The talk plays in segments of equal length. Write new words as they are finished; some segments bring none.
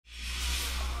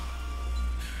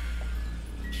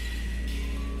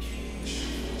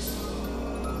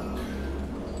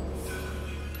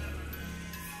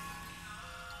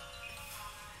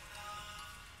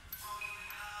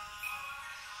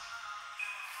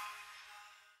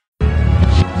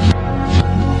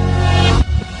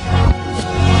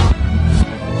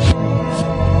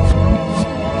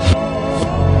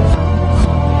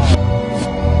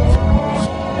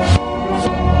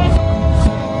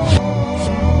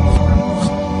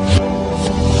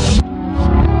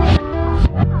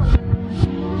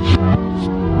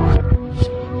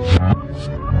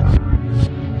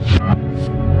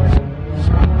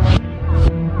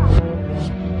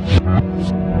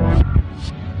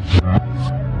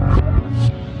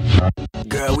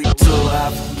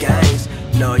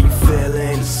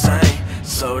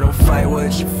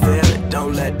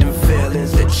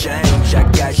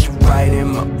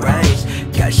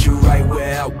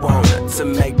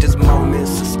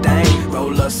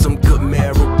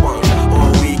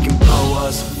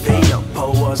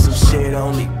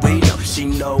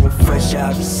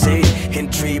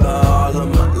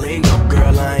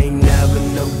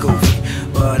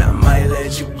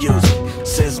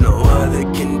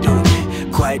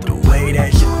like the way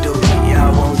that you do me. I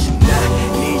want you now,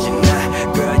 need you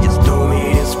now. Girl, just do me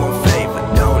this one favor.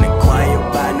 Don't inquire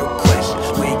about no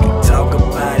questions. We can talk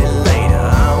about it later.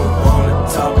 I don't wanna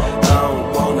talk, I don't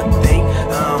wanna think,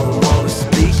 I don't wanna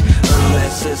speak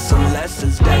unless it's some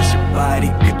lessons that your body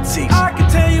could teach. I can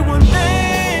tell you one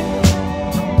thing,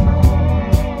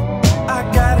 I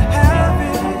gotta have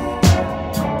it.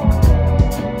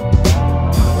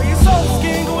 When you're so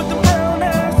skinny with the brown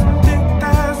ass and thick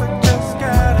thighs, I just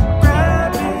gotta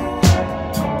grab it.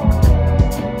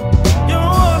 You're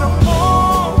what I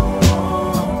want,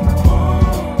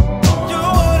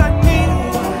 you're what I need,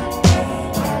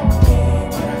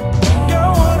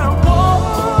 you're what I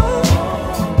want,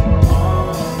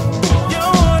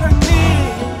 you're what I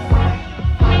need.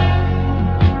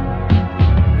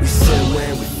 We sit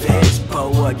when we finish,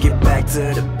 pull up, get back to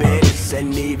the business.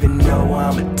 And even though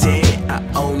I'm a tenant, I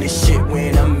own this shit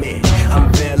when I'm in it. I'm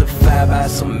vilified by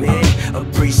so many,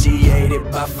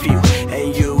 appreciated by few,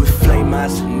 and you inflame my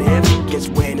significance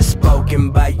when it's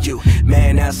spoken by you.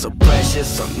 Man, that's so precious,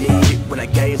 so needed. When I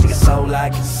gaze in your soul, I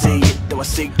can see it. Though I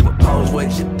seek to oppose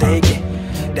what you're thinking,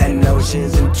 that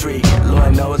notion's intriguing.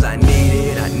 Lord knows I need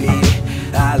it, I need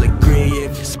it. I'll agree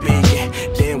if you're speaking.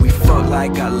 Then we fuck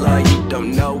like I love you,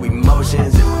 don't know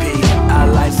emotions and peace. I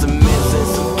like some